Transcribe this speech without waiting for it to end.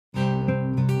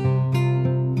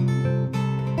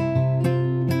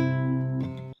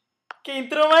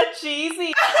intro más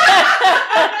cheesy.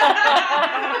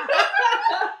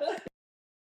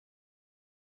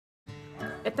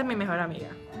 Esta es mi mejor amiga.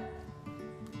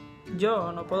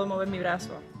 Yo no puedo mover mi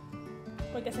brazo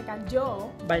porque se cayó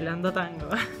bailando tango.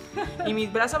 Y mi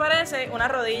brazo parece una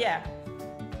rodilla.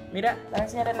 Mira, déjame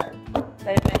enseñarle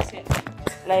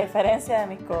la diferencia de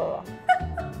mis codos.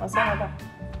 No se nota.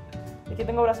 Es que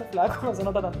tengo brazos flacos, no se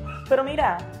nota tanto. Pero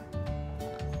mira,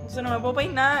 no me puedo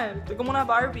peinar. Estoy como una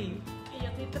Barbie. y yo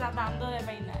estoy tratando de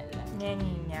peinarla.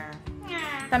 Niña.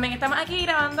 También estamos aquí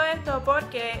grabando esto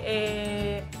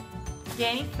porque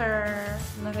Jennifer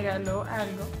nos regaló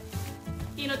algo.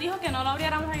 Y nos dijo que no lo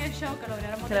abriéramos en el show, que lo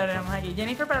abriéramos aquí.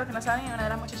 Jennifer, para los que no saben, es una de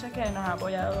las muchachas que nos ha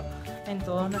apoyado en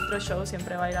todos nuestros shows.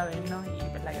 Siempre va a ir a vernos y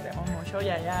pues, la queremos mucho.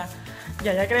 Ya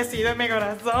ha crecido en mi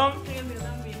corazón. Sí, el mío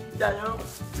también.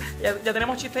 Ya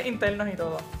tenemos chistes internos y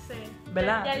todo. Sí.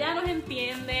 ¿Verdad? Ya nos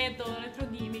entiende todo nuestro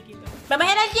gimmick y todo. ¡Vamos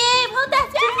a ir al gym! ¡Juntas!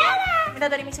 ¡Ya! Mira,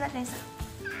 Dori me hizo la trenza.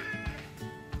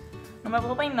 No me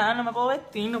puedo peinar, no me puedo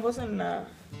vestir, no puedo hacer nada.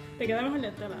 Te queda mejor de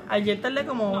este lado. Ayer tardé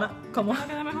como una... ¿Cómo? ¿No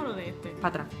queda mejor lo de este?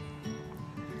 Para atrás.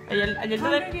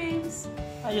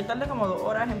 Ayer tardé como 2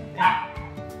 horas en...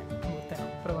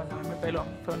 pero bueno, lavarme el pelo.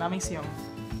 Fue una misión.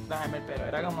 Lavarme el pelo.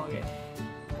 Era como que...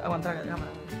 Aguantar la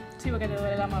cámara. Sí, porque te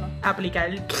duele la mano. Aplicar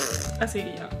así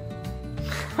y ya.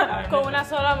 Con una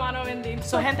sola mano, bendito.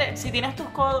 So, gente, si tienes tus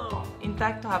codos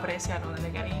intactos, aprécialo,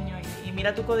 dale cariño y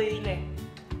mira tu codo y dile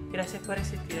gracias por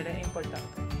existir, eres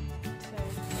importante.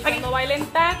 Y cuando bailen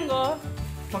tango,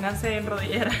 pónganse en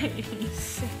rodilleras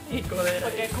y coderas.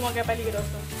 porque es como que peligroso.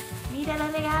 Mira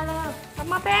los regalos.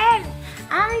 ¡Vamos a ver!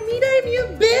 ¡Ay, mira! ¡El mío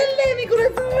es verde! ¡Mi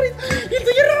corazón! ¡Y el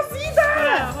tuyo es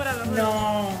rosita! Júralo.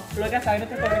 No, loca, ¿sabes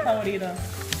nuestro color favorito?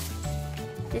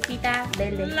 Rosita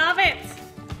verde. Love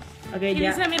it. Ok, Y ya.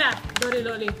 dice, mira, Dori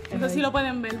Loli. No sé si lo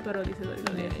pueden ver, pero dice Dori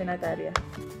Loli. Dice Natalia.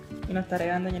 Y nos está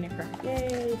regalando Jennifer.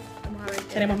 Yay. Vamos a ver.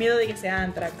 Tenemos miedo de que sea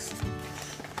Anthrax.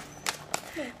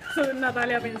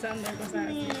 Natalia pensando en cosas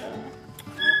así.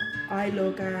 Ay,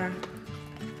 loca.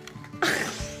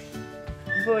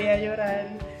 Voy a llorar.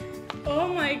 Oh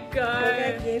my god.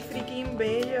 Loca, qué freaking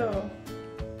bello.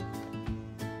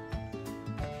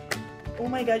 Oh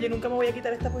my god, yo nunca me voy a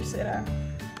quitar esta pulsera.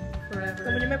 Forever.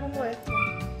 ¿Cómo yo me pongo esto?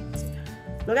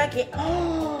 Loca, que...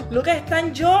 ¡Oh! ¡Loca,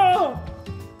 están yo!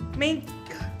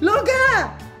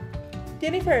 ¡Loca!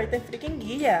 Jennifer, te freaking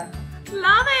guilla.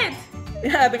 Love it.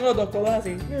 Ya, tengo los 2 codos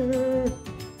así.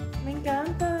 Me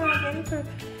encanta, Jennifer.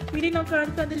 Miren, no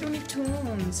carta de Looney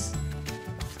Tunes.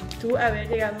 Tú haber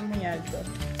llegado muy alto.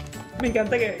 Me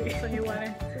encanta que... Son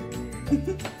iguales.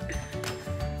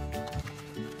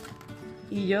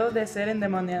 Y yo de ser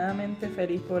endemoniadamente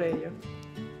feliz por ello.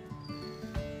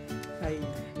 Ay,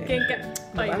 Ay,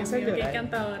 me vas a Dios hacer mío, qué llorar.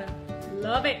 encantadora.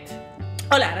 Love it.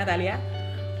 Hola, Natalia.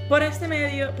 Por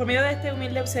medio de este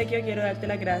humilde obsequio quiero darte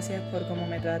las gracias por cómo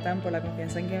me tratan, por la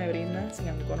confianza en que me brindan sin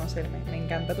aún conocerme. Me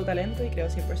encanta tu talento y creo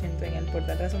 100% en él. Por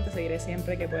tal razón te seguiré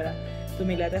siempre que pueda. Tu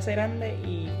humildad te hace grande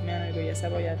y me enorgullece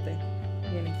apoyarte.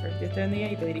 Jennifer, Dios te bendiga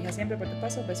y te dirija siempre por tus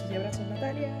pasos. Besos y abrazos,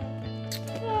 Natalia.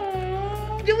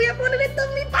 Yo voy a poner esto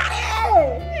en mi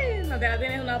pared. Natalia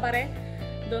tiene una pared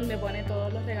donde pone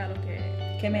todos los regalos que...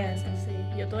 ¿Qué me hacen? Sí,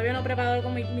 yo todavía no he preparado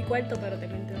con mi cuarto, pero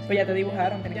tengo intención. Pues ya te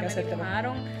dibujaron, tenés Ya que me hacértelo.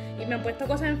 dibujaron y me han puesto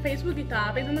cosas en Facebook y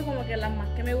estaba pensando como que las más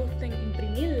que me gusten,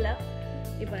 imprimirlas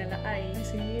y ponerlas ahí. Ay,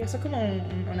 sí, eso es como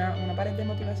una pared de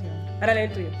motivación. Ahora lee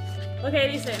el tuyo. Ok,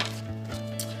 dice: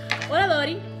 Hola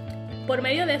Dori, por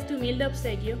medio de este humilde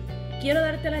obsequio, quiero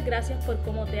darte las gracias por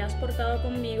cómo te has portado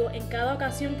conmigo en cada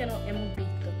ocasión que nos hemos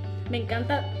visto. Me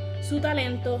encanta su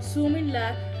talento, su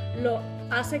humildad, lo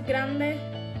haces grande,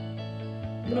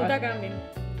 nunca cambien.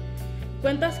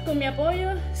 Cuentas con mi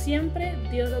apoyo siempre,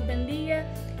 Dios los bendiga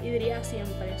y dirija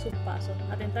siempre sus pasos.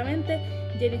 Atentamente,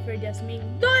 Jennifer Jasmine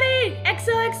Dori,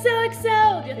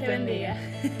 XOXOXO, Dios te bendiga.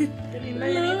 Qué linda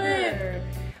Love Jennifer.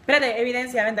 Espérate,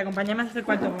 evidencia, vente, acompáñame hasta el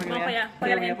cuarto. Porque Vamos voy a- allá, para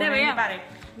que la voy a gente poner en vea. mi pared.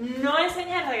 No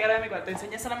enseñes el regalo de mi cuarto,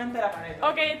 enseña solamente la pared.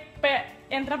 Ok,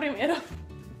 entra primero.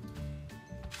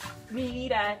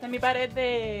 Mira, esta es mi pared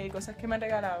de cosas que me han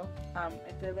regalado.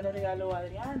 Este me lo regaló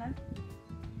Adriana.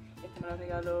 Este me lo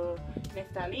regaló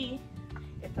Natalia.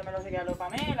 Este me lo regaló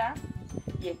Pamela.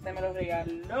 Y este me lo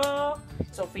regaló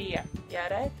Sofía. Y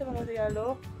ahora este me lo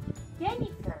regaló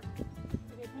Jennifer.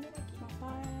 Voy a poner aquí.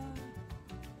 Papá.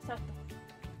 Exacto.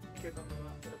 ¿Qué tonto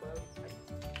va? ¿Te lo puedo ver?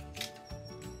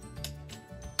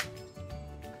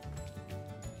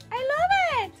 I love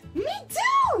it. Me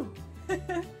too.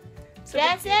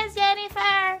 Gracias,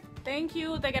 Jennifer. Thank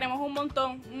you, te queremos un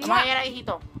montón. Vamos a ver a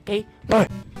viejito. Ok.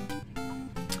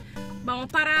 Vamos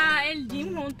para el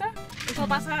gym juntas. Eso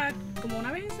pasa como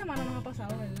una vez en semana, nos ha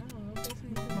pasado, ¿verdad? O 2 veces.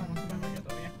 No se me cayó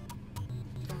todavía.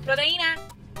 Proteína.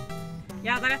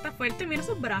 Ya Natalia está fuerte, mira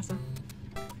sus brazos.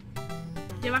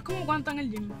 ¿Llevas como cuánto en el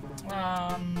gym?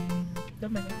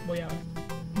 2 meses, voy a ver.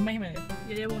 1 mes y medio.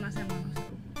 Yo llevo una semana.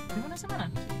 ¿Llevo una semana?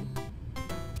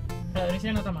 Pero Dori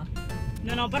se nota más.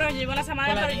 No, pero yo llevo una semana,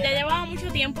 Con la pero ya dieta. llevaba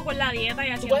mucho tiempo con la dieta y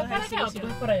 ¿Tú haciendo puedes por acá o tú ejercicio.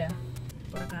 puedes por allá?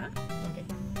 ¿Por acá?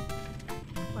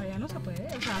 Ok. Por allá no se puede,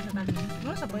 o sea,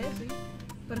 no se puede, sí.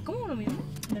 Pero es como lo mismo.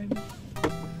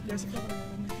 Yo sí que por allá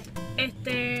también.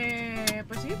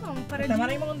 Pues sí, vamos para el Estamos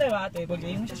ahora gym. mismo en un debate porque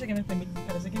hay un muchacho que me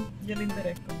parece que yo le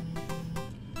interesco.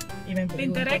 Y me Le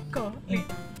pregunta. interesco. Le-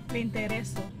 Le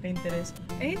intereso. Le intereso.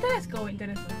 ¿Es interesco o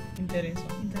intereso? Intereso.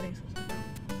 Intereso.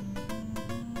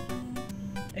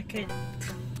 Es que.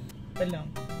 Perdón.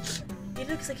 It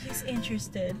looks like he's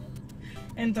interested.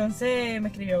 Entonces me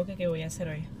escribió que qué voy a hacer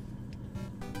hoy.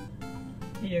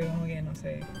 Y yo como que no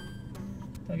sé.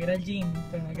 Tengo que ir al gym,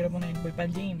 pero no quiero poner, voy para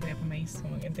el gym, pero después me dice,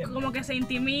 como que entiendo. Como que se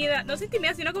intimida. No se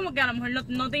intimida, sino como que a lo mejor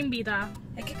no te invita.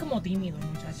 Es que es como tímido el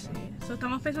muchacho. So,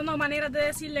 estamos pensando maneras de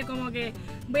decirle como que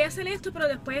voy a hacer esto, pero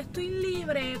después estoy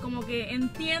libre, como que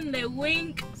entiende,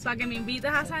 wink, para que me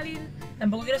invites a salir.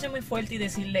 Tampoco quiero ser muy fuerte y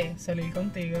decirle, salir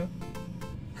contigo.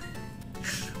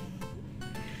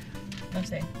 No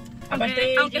sé.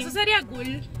 Aunque eso sería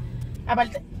cool.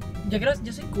 Aparte,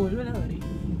 yo soy cool, ¿verdad, Dori?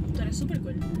 Tú eres súper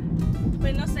cool.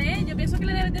 Pues no sé, yo pienso que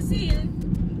le debes decir,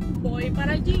 voy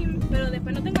para el gym, pero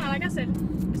después no tengo nada que hacer.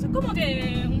 Eso es como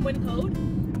que un buen code.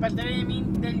 Aparte de mí,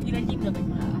 del ir al gym no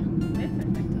tengo nada. ¿Ves?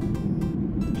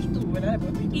 Perfecto. Y tú, ¿verdad?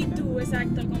 Y tú,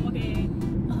 exacto, como que,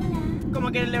 hola.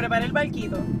 Como que le preparé el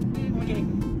barquito. Como que,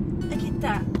 aquí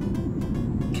está.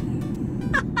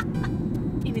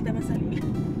 Invítame a salir.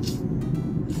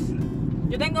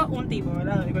 Yo tengo un tipo,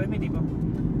 ¿verdad, Dori? ¿Cuál es mi tipo?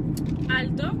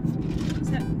 Alto. O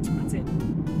sea, Sí.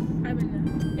 ay,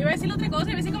 verdad. Iba a decir otra cosa,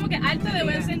 iba a decir como que alto de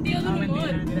buen sentido del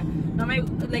humor. Mentira. No me,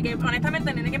 de que honestamente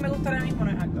el nene que me gusta ahora mismo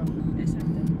no es alto. Exacto.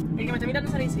 El que me está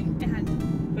mirando salir sí, Es alto.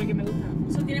 pero el que me gusta no.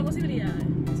 Eso tiene posibilidades.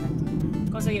 Exacto.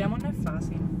 Conseguir amor no es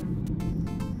fácil.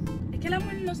 Es que el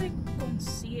amor no se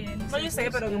consigue. ni No, se yo sé,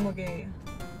 pero busca. como que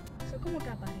Eso es como que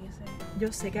aparece.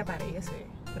 yo sé que aparece,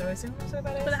 pero a veces no se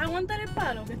aparece. ¿Puedes aguantar el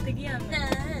palo que estoy guiando?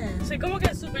 Nah. Soy como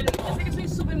que súper. Yo sé que soy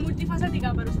súper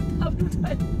multifacética, pero eso está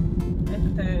brutal.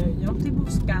 Yo no estoy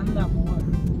buscando amor,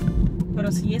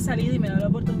 pero sí he salido y me da la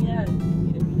oportunidad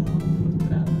y termino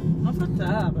frustrada. No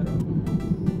frustrada, pero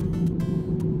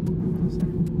no sé.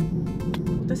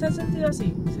 ¿Ustedes se han sentido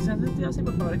así? Si se han sentido así,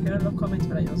 por favor escriban en los comments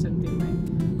para yo no sentirme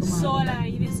como Sola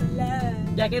y desolada.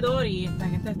 Ya que Dori está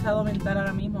en este estado mental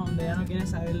ahora mismo donde ya no quiere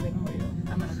saber de novio,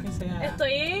 a menos que sea.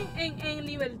 Estoy en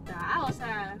libertad, o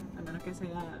sea. A menos que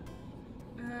sea.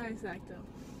 Ah, exacto.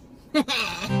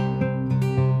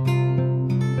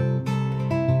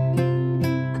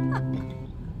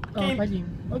 Vamos para el gym.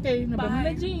 Ok, nos vemos en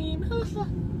el Bye. gym.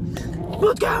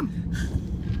 Bootcamp.